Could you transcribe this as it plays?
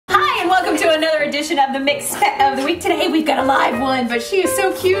welcome to another edition of the Mixed Pet of the Week. Today we've got a live one, but she is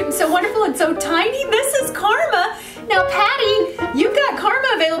so cute and so wonderful and so tiny. This is Karma. Now, Patty, you've got Karma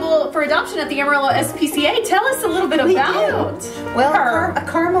available for adoption at the Amarillo SPCA. Tell us a little bit about her. Well,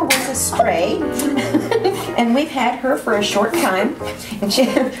 Karma was a stray, and we've had her for a short time. And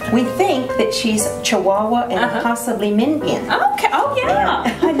we think that she's Chihuahua and possibly Min Pin. Okay. Oh,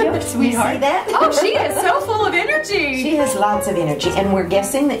 yeah. I know it, sweetheart. You see that? Oh, she is so full of energy. She has lots of energy, and we're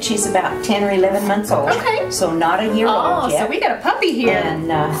guessing that she's about 10 or 11 months old. Okay. So not a year old yet. So we got a puppy here.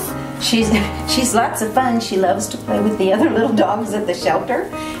 And she's lots of fun. She loves to play with the other little dogs at the shelter.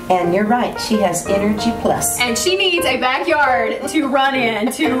 And you're right, she has energy plus. And she needs a backyard to run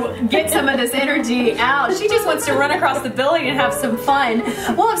in to get some of this energy out. She just wants to run across the building and have some fun.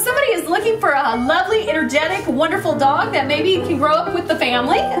 Well, if somebody is looking for a lovely, energetic, wonderful dog that maybe can grow up with the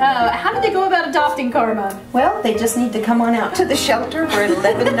family, how do they go about adopting Karma? Well, they just need to come on out to the shelter. We're at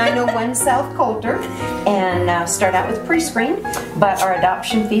 11901 South Coulter and start out with pre-screen. But our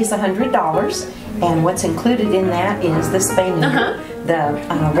adoption fee is $100. And what's included in that is the spay neuter,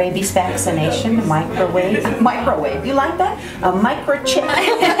 the rabies vaccination, the microwave. You like that? A microchip.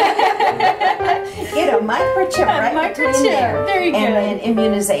 Get a microchip in there. There you go. And then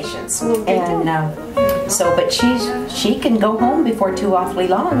immunizations. But she can go home before too awfully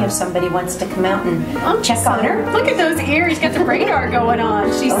long if somebody wants to come out and check on her. Look at those ears. Got the radar going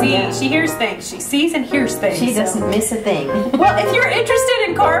on. She sees, she hears things. She sees and hears things. She doesn't miss a thing. Well, if you're interested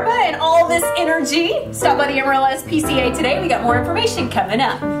in Karma and all this energy, stop by the Amarillo SPCA today. We got more information coming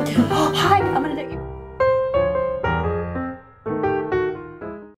up. Hi, I'm gonna take you.